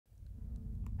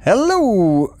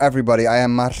Hello everybody, I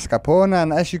am Marscapone,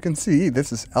 and as you can see,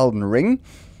 this is Elden Ring.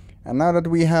 And now that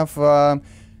we have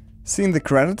seen the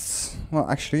credits, well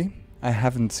actually, I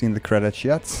haven't seen the credits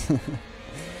yet.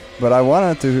 But I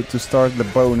wanted to start the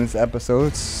bonus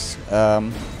episodes,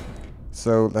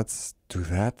 so let's do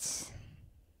that.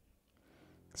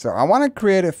 So I want to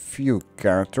create a few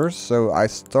characters, so I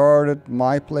started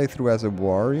my playthrough as a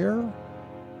warrior,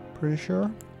 pretty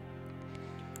sure.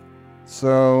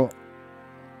 So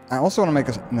I also want to make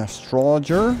an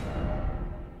astrologer.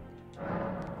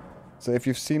 So if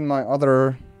you've seen my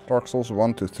other Dark Souls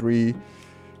 1 to 3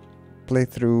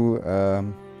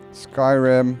 playthrough,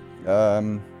 Skyrim,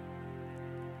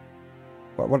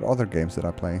 what other games did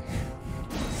I play?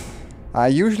 I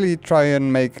usually try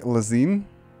and make Lazine,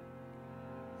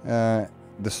 the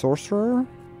sorcerer.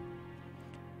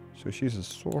 So she's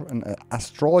an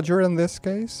astrologer in this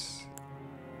case.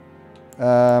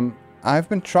 I've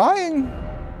been trying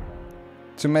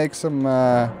to make some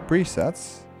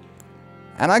presets,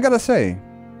 and I gotta say,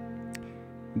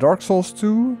 Dark Souls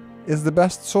 2 is the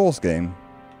best Souls game.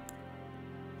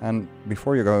 And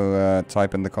before you go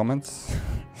type in the comments,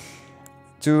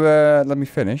 let me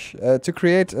finish. To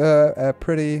create a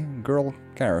pretty girl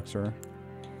character,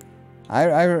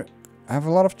 I have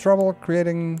a lot of trouble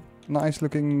creating nice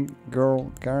looking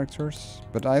girl characters,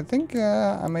 but I think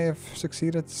I may have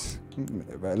succeeded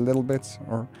a little bit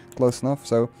or close enough.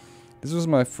 So this was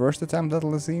my first attempt at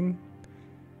Lazine.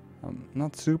 I'm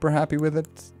not super happy with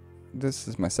it. This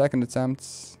is my second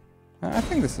attempt. I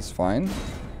think this is fine.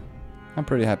 I'm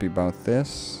pretty happy about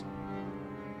this.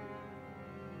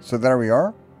 So there we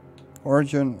are.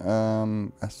 Origin,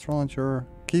 astrologer,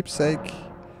 keepsake.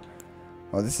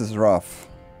 Oh, this is rough.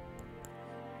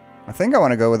 I think I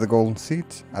want to go with the golden seed.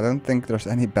 I don't think there's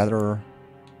any better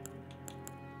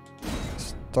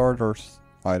starters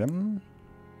item.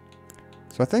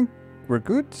 So I think we're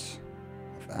good.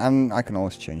 And I can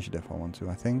always change it if I want to,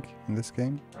 I think, in this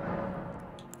game.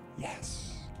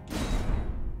 Yes.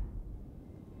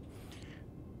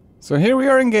 So here we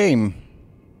are in game.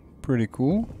 Pretty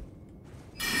cool.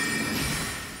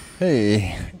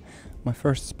 Hey, my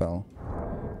first spell.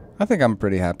 I think I'm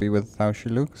pretty happy with how she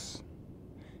looks.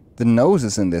 The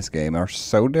noses in this game are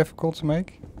so difficult to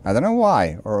make. I don't know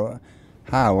why, or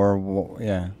how, or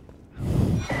yeah.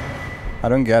 I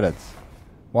don't get it.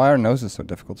 Why are noses so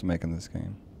difficult to make in this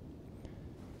game?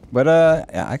 But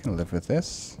yeah, I can live with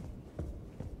this.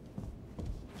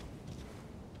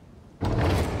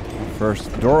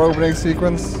 First door opening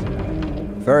sequence.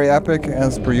 Very epic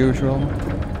as per usual.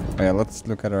 Oh yeah, let's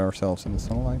look at ourselves in the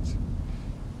sunlight.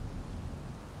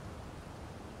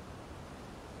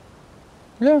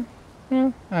 Yeah,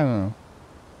 I don't know.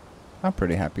 I'm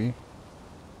pretty happy.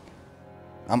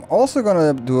 I'm also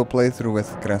gonna do a playthrough with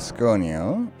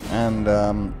Grasconio, and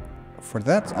for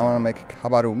that I wanna make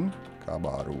Kabarum.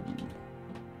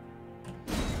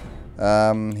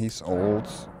 He's old.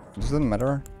 It doesn't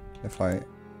matter if I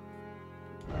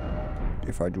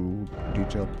do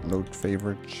detailed load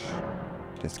favorite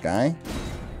this guy.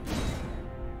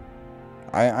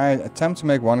 I attempt to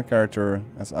make one character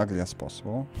as ugly as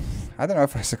possible. I don't know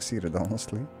if I succeeded,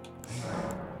 honestly.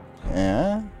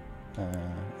 Yeah.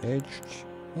 Aged.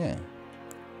 Yeah.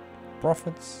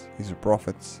 Prophets. He's a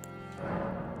prophet.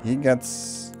 He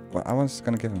gets... Well, I was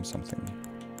gonna give him something.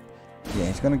 Yeah,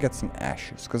 he's gonna get some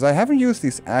ashes. Because I haven't used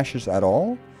these ashes at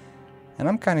all. And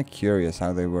I'm kind of curious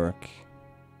how they work.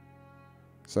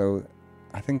 So,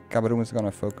 I think Kabarum is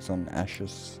gonna focus on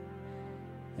ashes.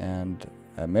 And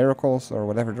miracles, or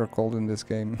whatever they're called in this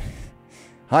game.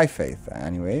 High faith,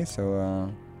 anyway. So,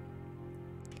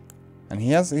 and he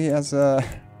has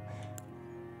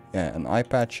yeah, an eye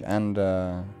patch and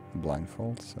a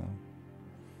blindfold. So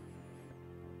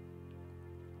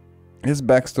his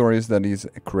backstory is that he's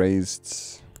a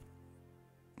crazed,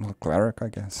 well, cleric, I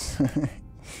guess.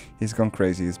 He's gone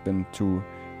crazy. He's been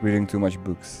reading too much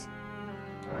books.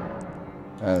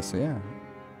 So yeah.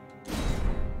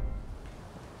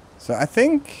 So I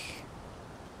think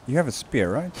you have a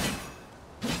spear, right?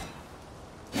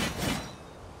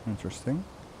 Interesting.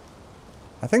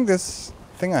 I think this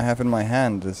thing I have in my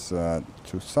hand is to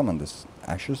summon this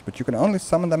ashes, but you can only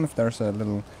summon them if there's a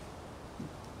little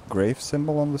grave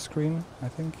symbol on the screen, I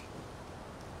think.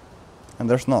 And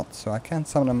there's not, so I can't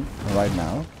summon them right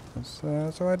now.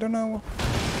 So I don't know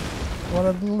what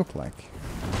it will look like.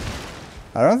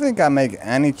 I don't think I make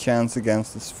any chance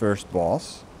against this first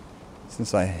boss,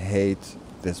 since I hate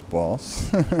this boss.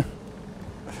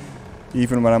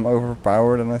 Even when I'm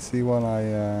overpowered and I see one,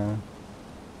 I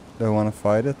don't want to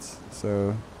fight it.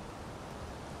 So,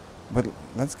 but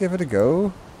let's give it a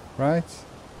go, right?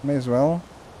 May as well.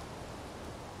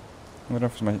 I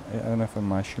don't know if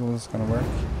my shield is gonna work.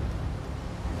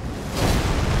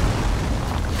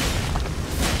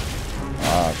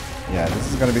 Yeah,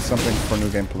 this is gonna be something for New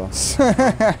Game Plus.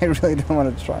 I really don't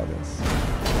want to try this.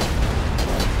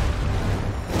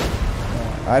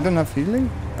 I don't have healing?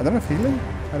 I don't have healing?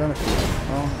 I don't have healing.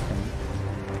 Oh,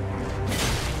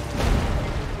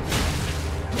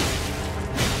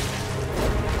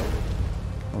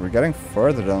 okay. We're getting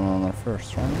further than on our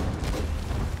first round.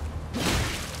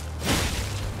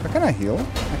 How can I heal?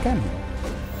 I can heal.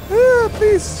 Ah,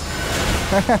 please!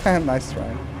 Nice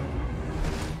try.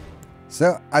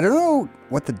 So, I don't know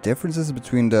what the difference is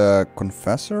between the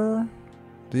Confessor.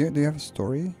 Do you have a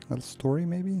story? A little story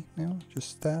maybe? No?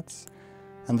 Just stats?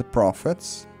 And the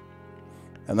Prophets.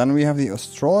 And then we have the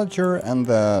Astrologer and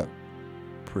the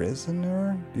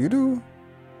Prisoner. You do?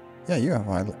 Yeah, you have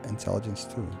high intelligence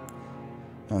too.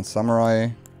 And Samurai.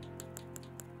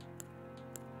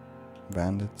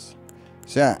 Bandits.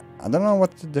 So yeah, I don't know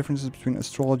what the difference is between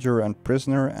Astrologer and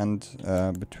Prisoner and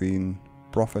between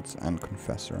Prophets and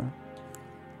Confessor.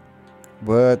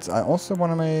 But I also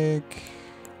want to make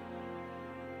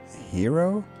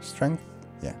Hero Strength.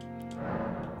 Yeah.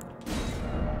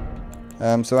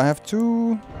 So I have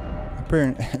 2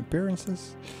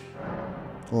 appearances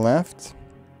left.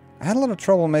 I had a lot of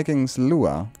trouble making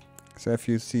Zlua. So if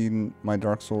you've seen my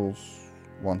Dark Souls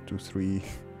 1, 2, 3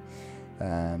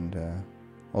 and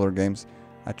other games,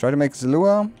 I try to make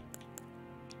Zlua,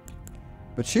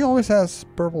 but she always has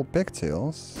purple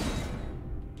pigtails.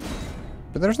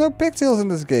 But there's no pigtails in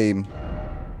this game.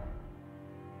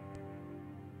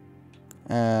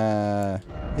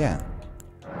 Yeah.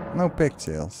 No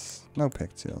pigtails. No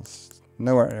pigtails.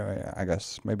 No, I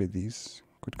guess maybe these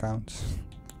could count.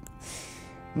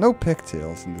 No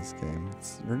pigtails in this game.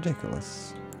 It's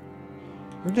ridiculous.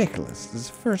 Ridiculous. This is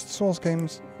the first Souls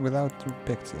games without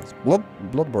pigtails.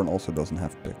 Bloodborne also doesn't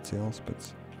have pigtails,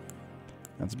 but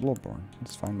that's Bloodborne.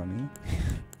 It's fine by me.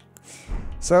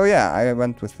 So yeah, I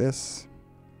went with this.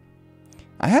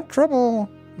 I had trouble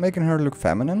making her look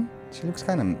feminine. She looks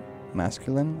kind of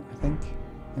masculine, I think,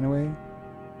 in a way.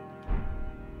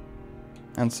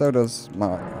 And so does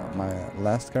my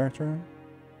last character.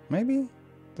 Maybe?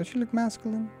 Does she look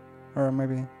masculine? Or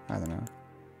maybe, I don't know.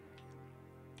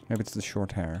 Maybe it's the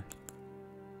short hair.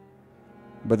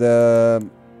 But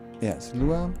yes,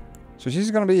 Lua. So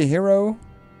she's gonna be a hero.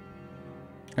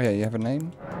 Oh yeah, you have a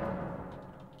name?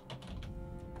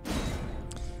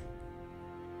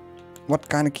 What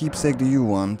kind of keepsake do you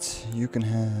want? You can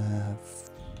have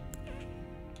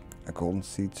a golden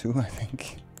seed too, I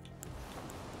think.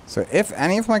 So if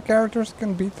any of my characters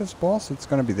can beat this boss, it's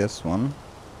gonna be this one.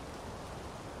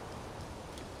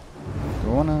 Do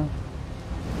you wanna?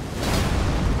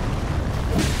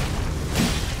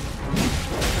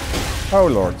 Oh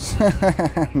lords.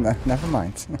 No, never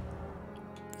mind.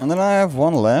 And then I have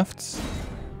one left.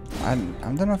 I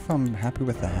don't know if I'm happy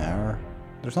with the hair.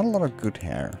 There's not a lot of good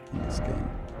hair in this game.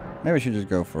 Maybe I should just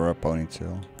go for a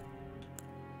ponytail.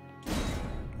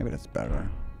 Maybe that's better.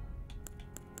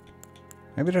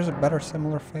 Maybe there's a better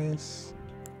similar face.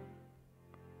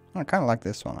 I kind of like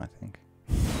this one, I think.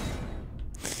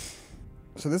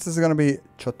 So this is gonna be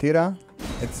Chotira.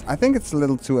 I think it's a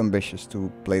little too ambitious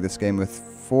to play this game with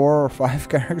 4 or 5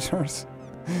 characters.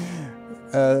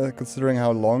 Considering how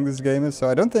long this game is. So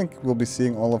I don't think we'll be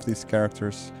seeing all of these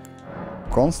characters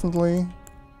constantly.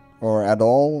 Or at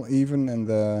all, even in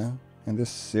this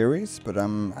series. But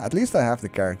at least I have the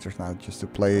characters now just to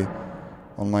play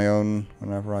on my own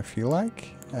whenever I feel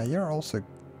like. You're also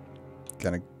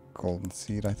gonna golden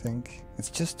seed, I think. It's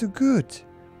just too good.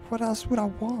 What else would I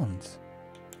want?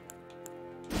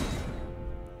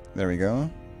 There we go.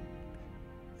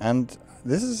 And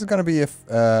this is gonna be a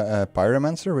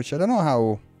pyromancer, which I don't know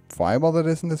how viable that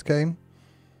is in this game.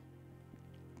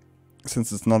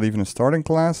 Since it's not even a starting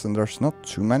class and there's not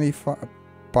too many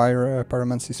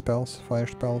pyromancy spells, fire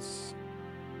spells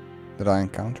that I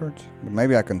encountered. But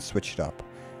maybe I can switch it up.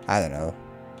 I don't know.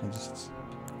 I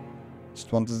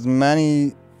just want as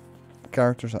many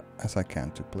characters as I can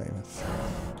to play with.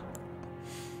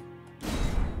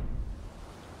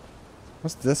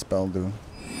 What's this spell do?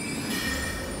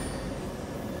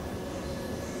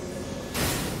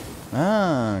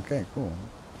 Ah, okay, cool.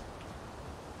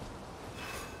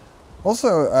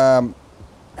 Also,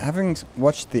 having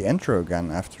watched the intro again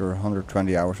after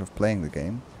 120 hours of playing the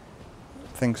game,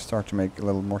 things start to make a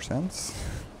little more sense.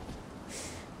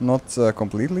 Not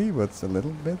completely, but a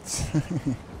little bit.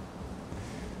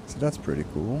 So that's pretty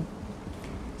cool.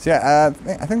 So yeah,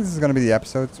 I think this is gonna be the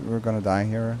episode. We're gonna die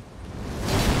here.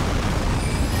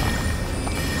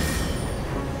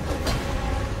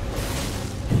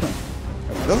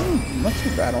 Not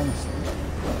too bad, honestly.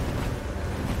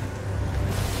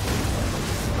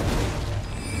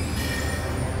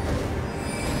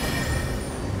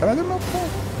 Can I do no pull?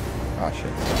 Ah,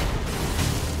 shit.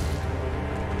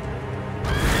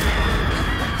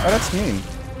 Oh, that's mean.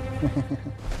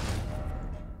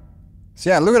 So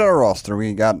yeah, look at our roster.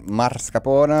 We got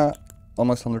Marscapone,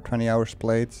 almost 120 hours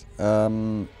played.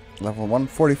 Level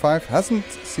 145. Hasn't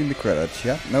seen the credits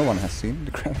yet. No one has seen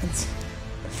the credits.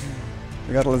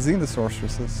 We got Lazine the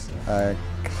Sorceresses,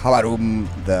 Kalarum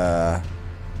the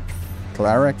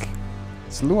Cleric,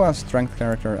 Slua Strength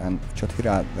character, and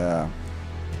Chotira the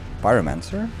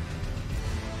Pyromancer.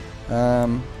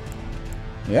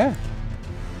 Yeah.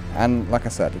 And like I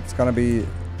said, it's gonna be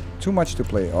too much to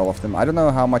play all of them. I don't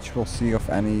know how much we'll see of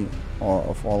any or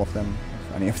of all of them,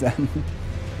 of any of them.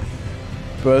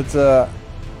 But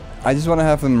I just want to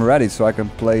have them ready so I can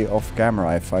play off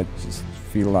camera if I just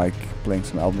feel like playing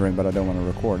some Elden Ring, but I don't want to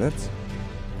record it.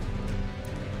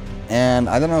 And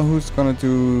I don't know who's gonna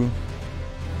do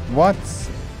what,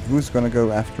 who's gonna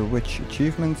go after which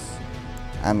achievements.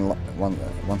 And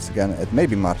once again, it may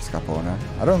be Marscapone.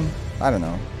 I don't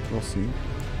know. We'll see.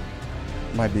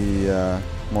 Might be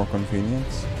more convenient.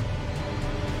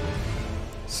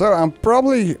 So I'm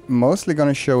probably mostly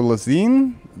gonna show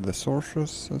Lazine, the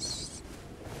sorceress,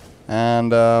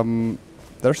 and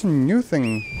there's a new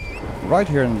thing right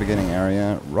here in the beginning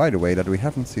area, right away, that we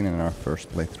haven't seen in our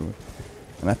first playthrough.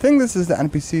 And I think this is the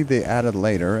NPC they added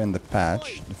later in the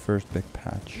patch, the first big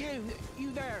patch.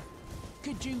 You there?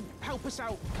 Could you help us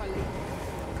out, Cully?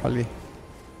 Cully.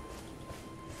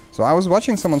 So I was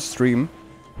watching someone stream,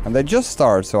 and they just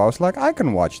started, so I was like, I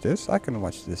can watch this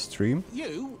stream.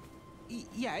 You?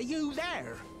 Yeah, you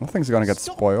there? Nothing's gonna get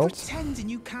spoiled. Stop pretending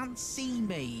you can't see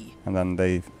me. And then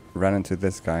they ran into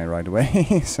this guy right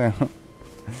away, so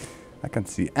I can't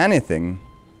see anything.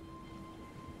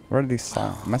 What are these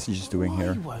messages doing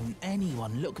here? Why won't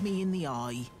anyone look me in the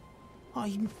eye?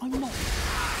 I'm not...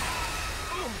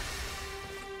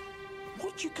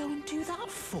 What'd you go and do that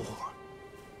for?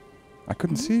 I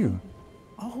couldn't see you.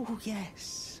 Oh,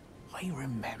 yes. I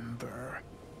remember.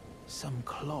 Some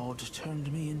clod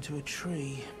turned me into a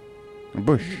tree. A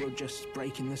bush. You were just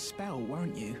breaking the spell,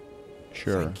 weren't you?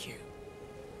 Sure. Thank you.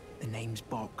 The name's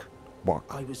Bok. Bok.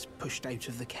 I was pushed out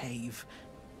of the cave.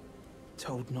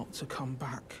 Told not to come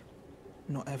back.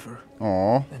 Not ever.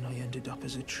 Aww. Then I ended up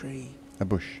as a tree. A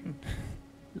bush.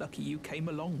 Lucky you came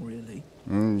along, really.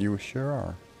 You sure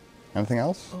are. Anything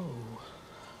else? Oh,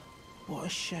 what a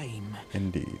shame.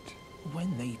 Indeed.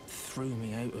 When they threw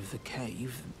me out of the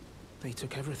cave, they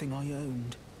took everything I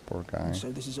owned. Poor guy. And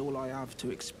so this is all I have to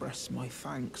express my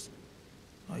thanks.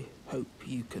 I hope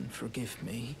you can forgive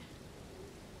me.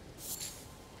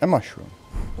 A mushroom.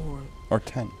 Or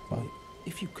 10. Well.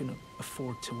 if you can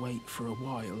afford to wait for a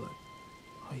while,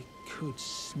 I could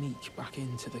sneak back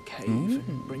into the cave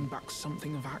and bring back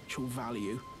something of actual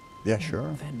value. Yeah,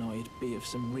 sure. Then I'd be of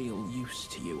some real use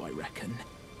to you, I reckon.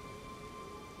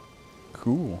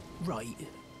 Cool. Right,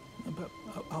 but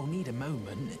I'll need a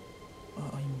moment.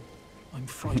 I'm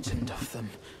frightened of them,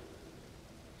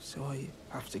 so I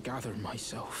have to gather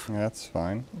myself. Yeah, that's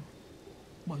fine.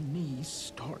 My knees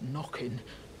start knocking,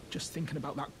 just thinking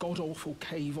about that god-awful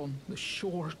cave on the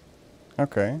shore.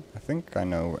 Okay, I think I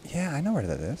know. Yeah, I know where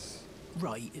that is.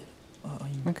 Right.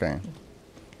 Okay.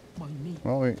 My knee.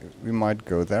 Well, we might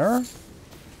go there.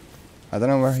 I don't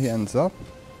know where he ends up.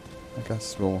 I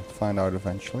guess we'll find out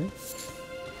eventually.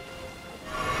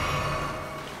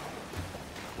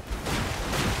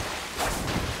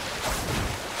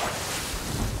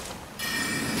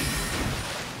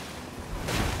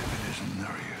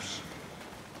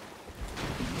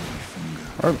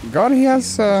 Oh God, he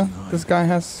has. This guy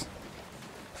has.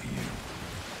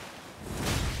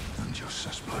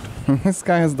 This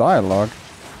guy has dialogue.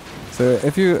 So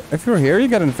if you're here, you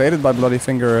get invaded by Bloody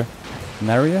Finger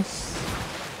Nereus.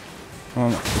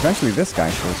 Eventually this guy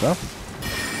shows up.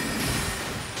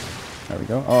 There we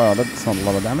go. Oh, that's not a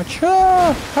lot of damage.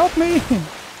 Ah, help me!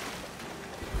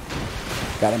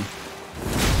 Got him.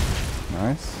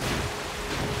 Nice.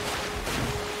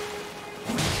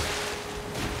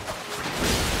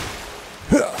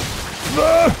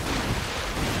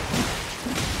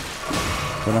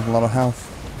 Don't have a lot of health.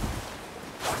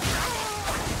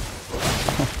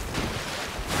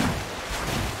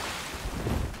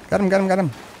 Got him, got him, got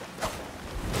him.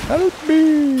 Help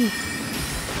me!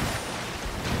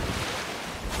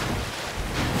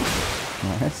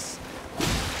 Nice.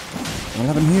 We'll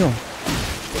let him heal.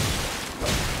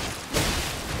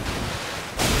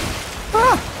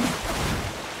 Ah!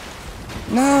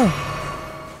 No!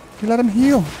 You let him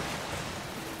heal.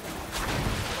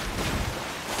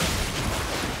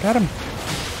 Got him.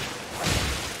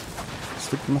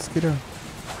 Stupid mosquito.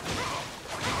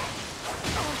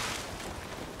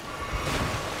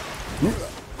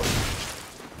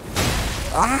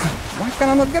 Ah! Why can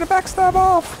I not get a backstab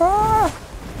off? Ah!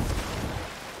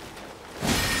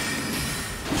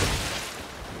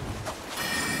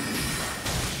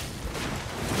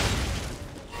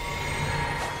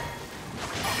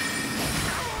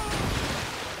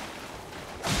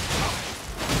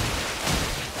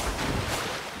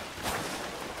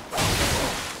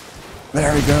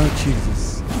 There we go,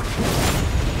 Jesus.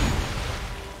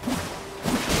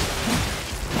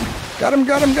 Got him,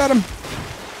 got him, got him!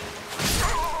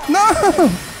 No!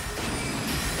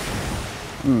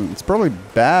 It's probably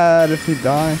bad if he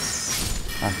dies.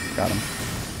 Ah, got him.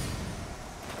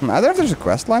 I don't know if there's a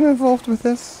quest line involved with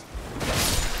this.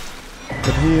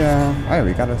 But he, oh yeah,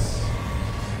 we got his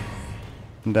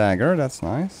dagger, that's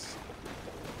nice.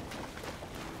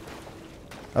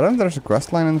 I don't know if there's a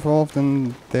quest line involved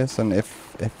in this, and if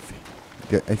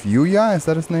Yuya, is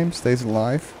that his name, stays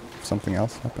alive, if something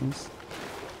else happens.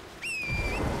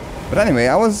 But anyway,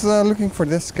 I was looking for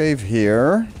this cave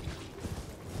here.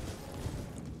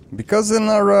 Because in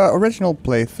our original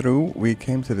playthrough, we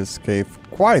came to this cave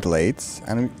quite late,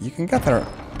 and you can get there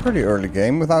pretty early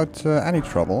game without any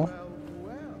trouble.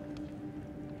 Well.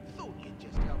 Thought you'd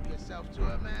just help yourself to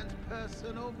a man's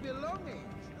personal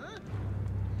belongings, huh?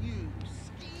 You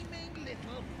scheming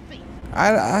little thief.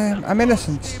 I'm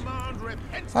innocent. Demand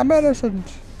repentance. I'm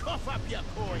innocent. Cough up your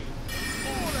coin.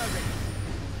 All of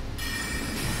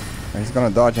it. He's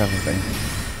gonna dodge everything.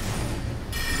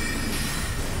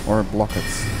 Or block it.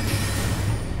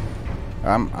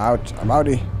 I'm out. I'm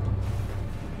outie.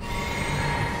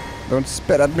 Don't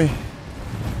spit at me.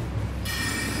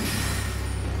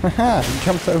 Haha, he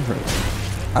jumped over it.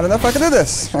 I don't know if I can do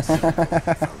this.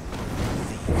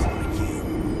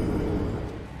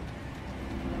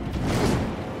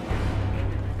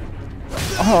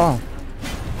 Oh.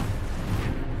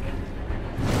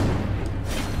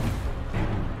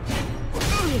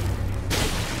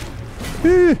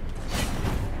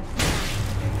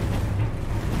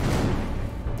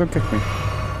 Don't kick me.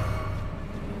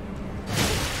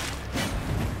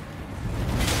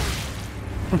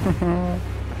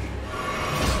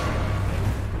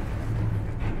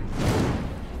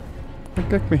 Don't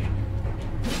kick me.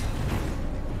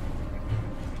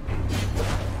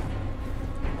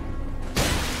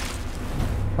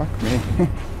 Fuck me.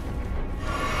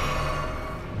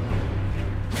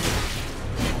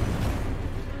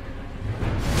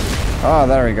 Ah,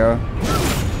 there we go.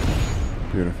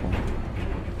 Beautiful.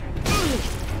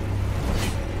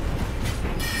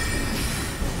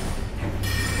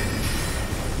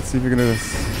 Let's see if we can do this.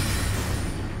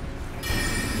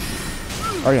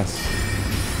 Oh yes.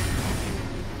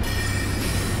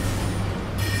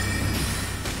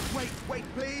 Wait,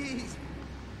 please.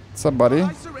 What's up, buddy?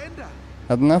 I surrender.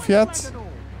 Had enough yet? Find an all.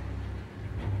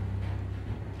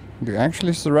 Do you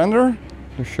actually surrender?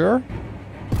 You sure?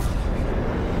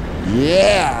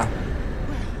 Yeah!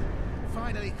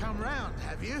 Finally come round,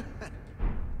 have you?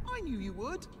 I knew you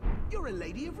would. You're a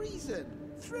lady of reason,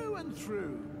 through and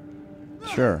through.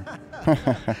 Sure.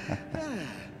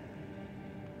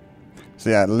 So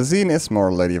yeah, Lizine is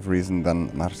more Lady of Reason than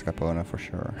Marscapone for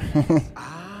sure.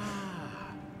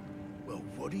 Ah. Well,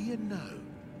 what do you know?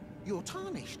 You're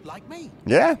tarnished like me.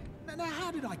 Yeah? Now, how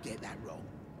did I get that wrong?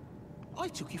 I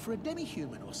took you for a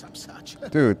demi-human or some such.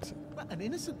 Dude. But an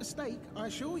innocent mistake, I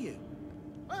assure you.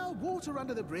 Well, water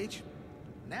under the bridge.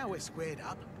 Now we're squared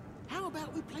up. How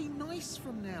about we play nice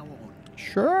from now on?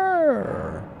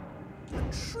 Sure. A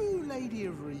true lady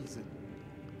of reason.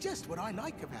 Just what I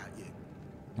like about you.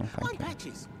 Oh, I'm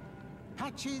Patches.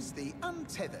 Patches the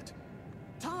untethered.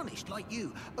 Tarnished like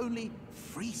you, only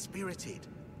free-spirited.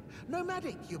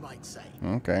 Nomadic, you might say.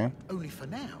 Okay. Only for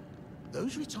now,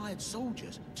 those retired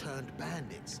soldiers turned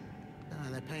bandits.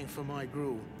 They're paying for my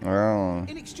gruel. Well.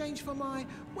 In exchange for my,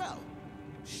 well,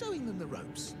 showing them the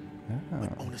ropes.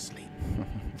 But honestly,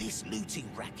 this looting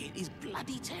racket is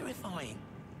bloody terrifying.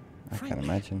 I Frankly, can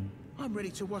imagine. I'm ready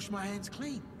to wash my hands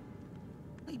clean.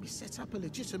 Maybe set up a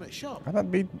legitimate shop. Oh,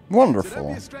 that'd be So don't wonderful.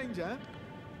 be a stranger.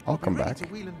 I'll come Be ready back.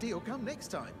 to wheel and deal come next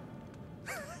time.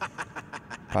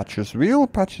 Patches wheel,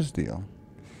 patches deal.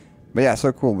 But yeah,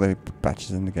 so cool they put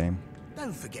patches in the game.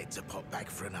 Don't forget to pop back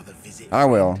for another visit. I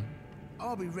will.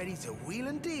 I'll be ready to wheel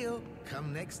and deal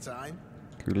come next time.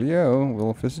 Coolio,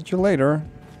 we'll visit you later.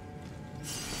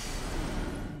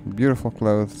 Beautiful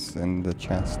clothes in the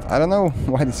chest. I don't know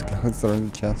why these clothes are in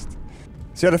the chest.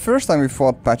 So yeah, the first time we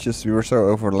fought Patches, we were so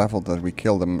over leveled that we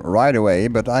killed him right away,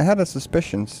 but I had a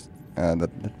suspicion that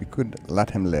we could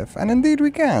let him live. And indeed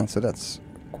we can, so that's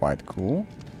quite cool.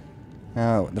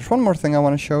 Now, there's one more thing I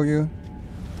want to show you.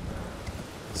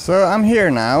 So I'm here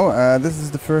now. This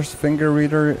is the first finger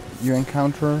reader you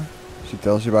encounter. She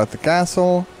tells you about the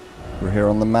castle. We're here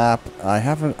on the map.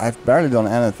 I've barely done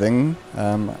anything.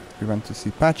 We went to see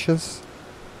patches.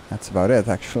 That's about it,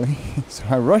 actually. So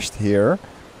I rushed here.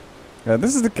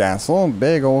 This is the castle,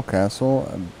 big old castle.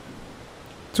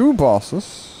 2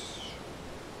 bosses.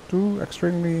 2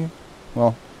 extremely,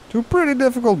 well, 2 pretty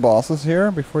difficult bosses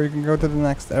here before you can go to the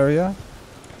next area.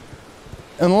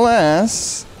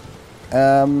 Unless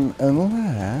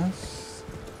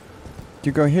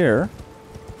you go here.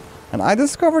 And I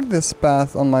discovered this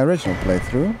path on my original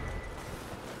playthrough.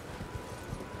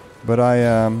 But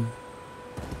I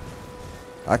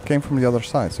came from the other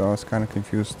side, so I was kind of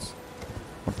confused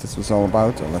what this was all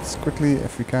about. So let's quickly,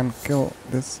 if we can, kill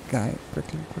this guy.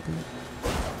 Quickly.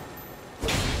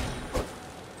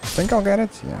 I think I'll get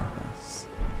it. Yeah, nice.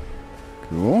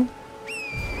 Cool.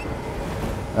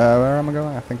 Where am I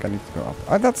going? I think I need to go up.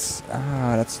 Oh, that's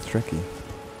tricky.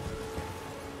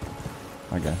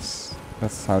 I guess.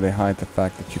 That's how they hide the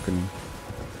fact that you can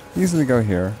easily go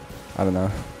here. I don't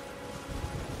know.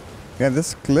 Yeah,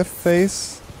 this cliff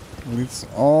face leads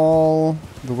all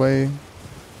the way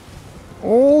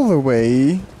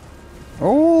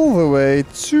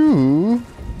to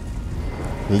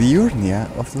Liurnia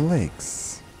of the Lakes.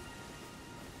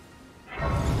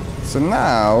 So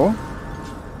now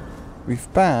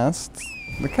we've passed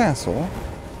the castle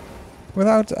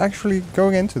without actually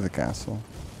going into the castle.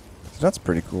 So that's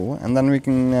pretty cool. And then we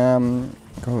can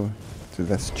go to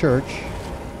this church.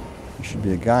 There should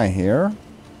be a guy here,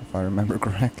 if I remember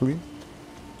correctly.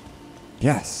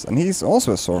 Yes, and he's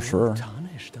also a sorcerer.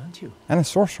 Tarnished, aren't you? And a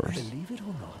sorceress. Believe it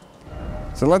or not.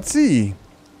 So let's see.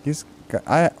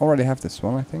 I already have this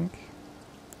one, I think.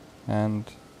 And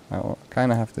I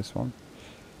kind of have this one.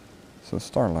 So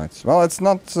starlights. Well, it's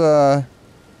not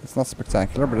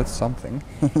spectacular, but it's something.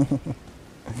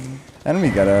 And we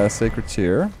got a sacred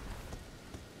tear.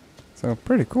 So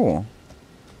pretty cool.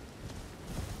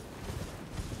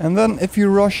 And then if you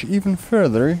rush even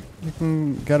further, you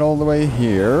can get all the way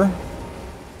here.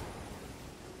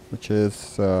 Which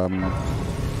is,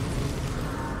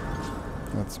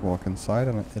 let's walk inside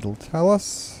and it'll tell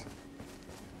us.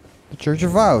 The Church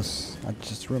of Vows. I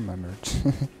just remembered.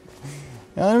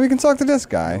 And we can talk to this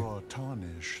guy. You're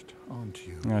tarnished, aren't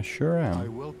you? I sure am.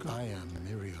 I am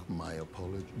Miriam. My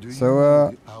apology. Do you So,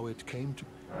 know how it came to?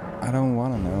 I don't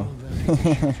want to know.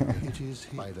 It is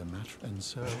by the matter and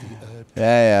so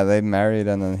Yeah, they married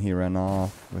and then he ran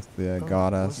off with the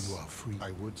goddess. You are free.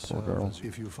 I would Poor girl. serve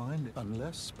if you find it,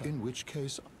 unless, in which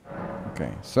case.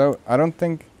 Okay, so I don't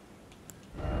think.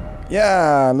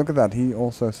 Yeah, look at that. He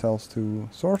also sells 2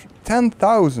 swords.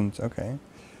 10,000. Okay.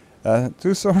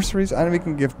 2 sorceries, and we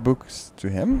can give books to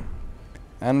him.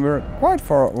 And we're quite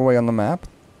far away on the map.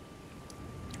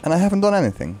 And I haven't done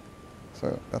anything.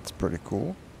 So that's pretty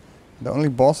cool. The only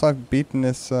boss I've beaten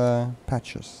is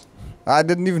Patches. I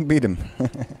didn't even beat him.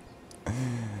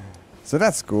 So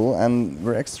that's cool, and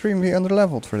we're extremely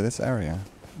underleveled for this area,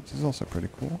 which is also pretty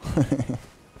cool.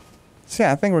 So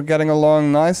yeah, I think we're getting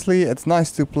along nicely. It's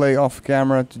nice to play off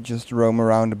camera, to just roam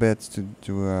around a bit,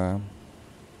 to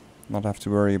not have to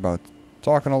worry about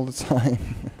talking all the time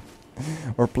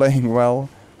or playing well.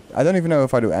 I don't even know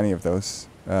if I do any of those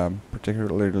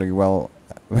particularly well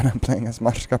when I'm playing as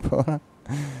marscapone.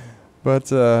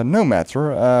 But no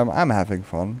matter, I'm having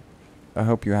fun. I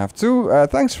hope you have too.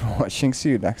 Thanks for watching. See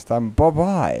you next time. Bye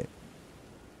bye.